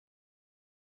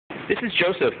This is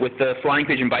Joseph with the Flying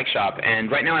Pigeon Bike Shop,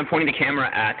 and right now I'm pointing the camera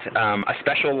at a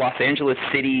special Los Angeles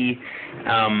City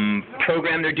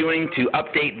program they're doing to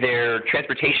update their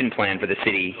transportation plan for the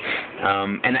city.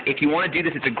 And if you want to do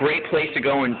this, it's a great place to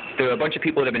go, and there are a bunch of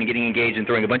people that have been getting engaged and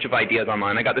throwing a bunch of ideas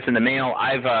online. I got this in the mail.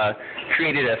 I've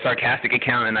created a sarcastic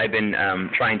account, and I've been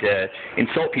trying to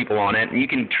insult people on it. And you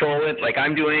can troll it like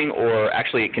I'm doing, or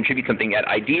actually contribute something at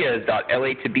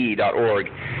ideas.la2b.org.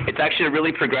 It's actually a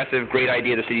really progressive, great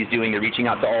idea the city's doing. They're reaching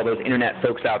out to all those internet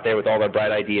folks out there with all their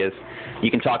bright ideas.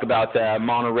 You can talk about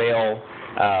monorail,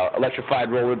 electrified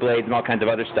rollerblades, and all kinds of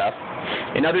other stuff.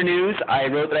 In other news, I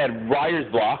wrote that I had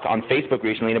writer's block on Facebook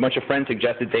recently, and a bunch of friends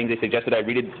suggested things. They suggested I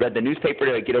read the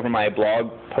newspaper to get over my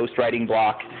blog post-writing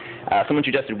block. Someone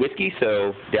suggested whiskey,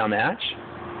 so down the hatch.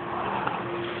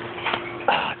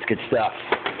 It's good stuff.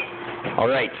 All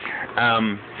right.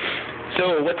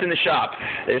 So what's in the shop?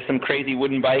 There's some crazy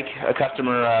wooden bike a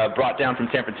customer brought down from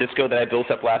San Francisco that I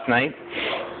built up last night.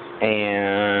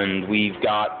 And we've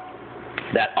got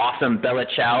that awesome Bella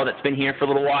Ciao that's been here for a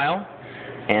little while,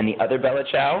 and the other Bella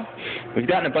Ciao. We've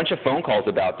gotten a bunch of phone calls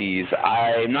about these.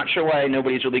 I'm not sure why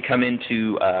nobody's really come in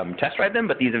to test ride them,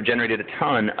 but these have generated a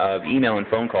ton of email and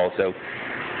phone calls. So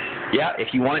yeah,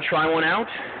 if you want to try one out,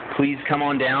 please come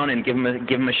on down and give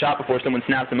them a shot before someone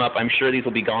snaps them up. I'm sure these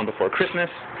will be gone before Christmas.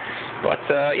 But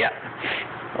yeah,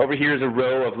 over here is a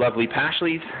row of lovely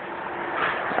Pashleys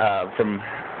from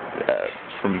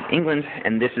England,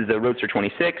 and this is the Roadster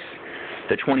 26,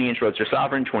 the 20-inch Roadster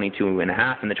Sovereign,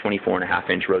 22.5, and the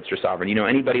 24.5-inch Roadster Sovereign. You know,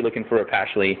 anybody looking for a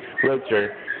Pashley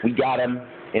Roadster, we got them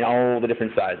in all the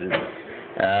different sizes.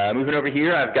 Moving over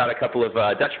here, I've got a couple of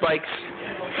Dutch bikes.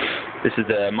 This is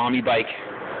the Mommy Bike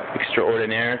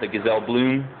Extraordinaire, the Gazelle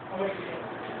Bloom,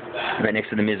 right next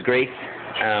to the Ms. Grace.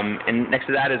 And next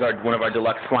to that is one of our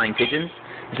deluxe Flying Pigeons.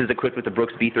 This is equipped with the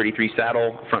Brooks B33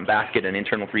 saddle, front basket, and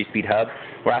internal 3-speed hub.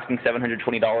 We're asking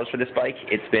 $720 for this bike.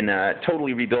 It's been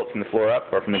totally rebuilt from the floor up,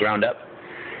 or from the ground up.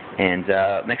 And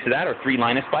next to that are 3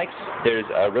 Linus bikes. There's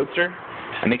a Roadster,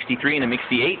 a Mix D3, and a Mix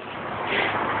D8.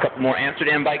 A couple more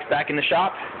Amsterdam bikes back in the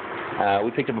shop.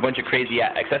 We picked up a bunch of crazy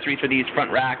accessories for these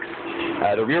front racks.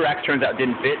 The rear racks, turns out,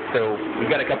 didn't fit, so we've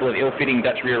got a couple of ill-fitting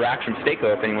Dutch rear racks from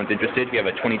Stako if anyone's interested. We have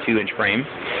a 22-inch frame.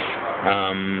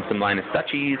 Some Linus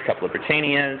Dutchies, a couple of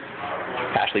Britannias,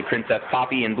 Pashley Princess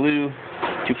Poppy in blue,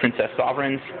 2 Princess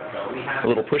Sovereigns,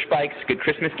 little push bikes, good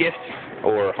Christmas gifts,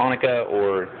 or Hanukkah,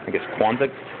 or I guess Kwanzaa.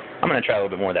 I'm going to try a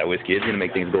little bit more of that whiskey. It's going to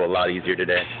make things go a lot easier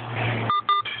today.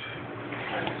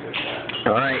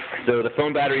 All right, so the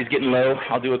phone battery is getting low.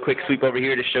 I'll do a quick sweep over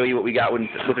here to show you what we got with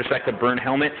respect to burn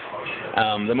helmets.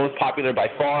 The most popular by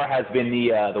far has been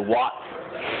the Watt.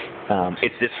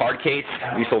 It's this hard case.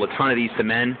 We sold a ton of these to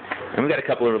men. And we've got a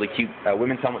couple of really cute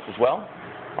women's helmets as well.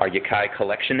 Our Yakai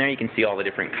collection there. You can see all the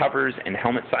different covers and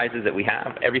helmet sizes that we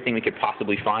have. Everything we could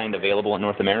possibly find available in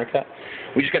North America.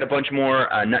 We just got a bunch more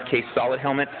nutcase solid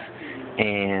helmets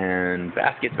and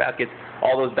baskets.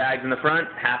 All those bags in the front,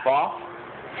 half off.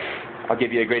 I'll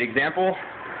give you a great example.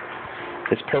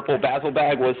 This purple Basil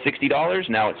bag was $60.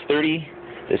 Now it's $30.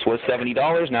 This was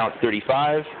 $70. Now it's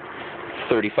 $35.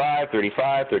 $35,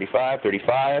 $35, $35,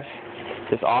 $35.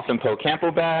 This awesome Po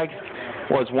Campo bag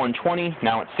was $120.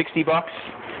 Now it's $60.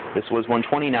 This was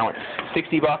 $120. Now it's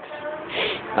 $60.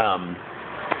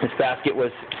 This basket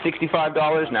was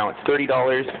 $65. Now it's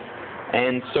 $30.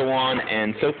 And so on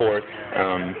and so forth.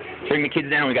 Bring the kids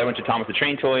down. We got a bunch of Thomas the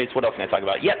Train toys. What else can I talk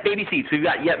about? Yep, baby seats. We've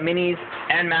got Yep Minis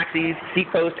and Maxis, seat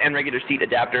post and regular seat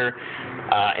adapter,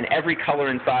 in every color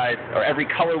and size, or every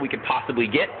color we could possibly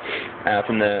get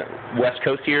from the West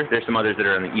Coast here. There's some others that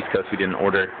are on the East Coast we didn't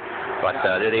order, but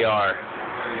there they are,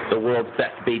 the world's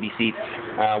best baby seats.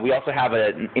 We also have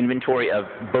an inventory of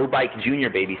Bow Bike Junior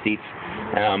baby seats.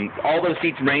 All those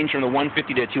seats range from the $150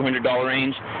 to $200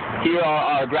 range. Here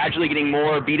are gradually getting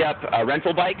more beat-up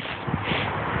rental bikes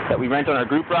that we rent on our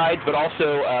group rides, but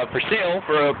also for sale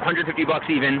for $150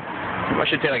 even. I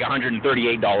should say like $138,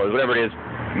 whatever it is,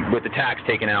 with the tax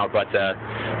taken out. But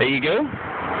there you go,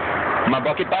 my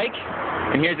bucket bike.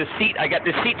 And here's a seat. I got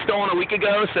this seat stolen a week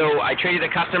ago, so I traded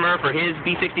a customer for his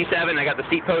B67. I got the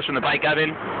seat post from the bike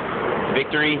oven.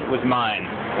 Victory was mine.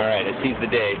 All right, it sees the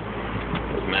day.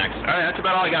 Max. All right, that's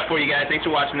about all I got for you guys. Thanks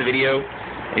for watching the video.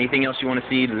 Anything else you want to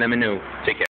see, let me know. Take care.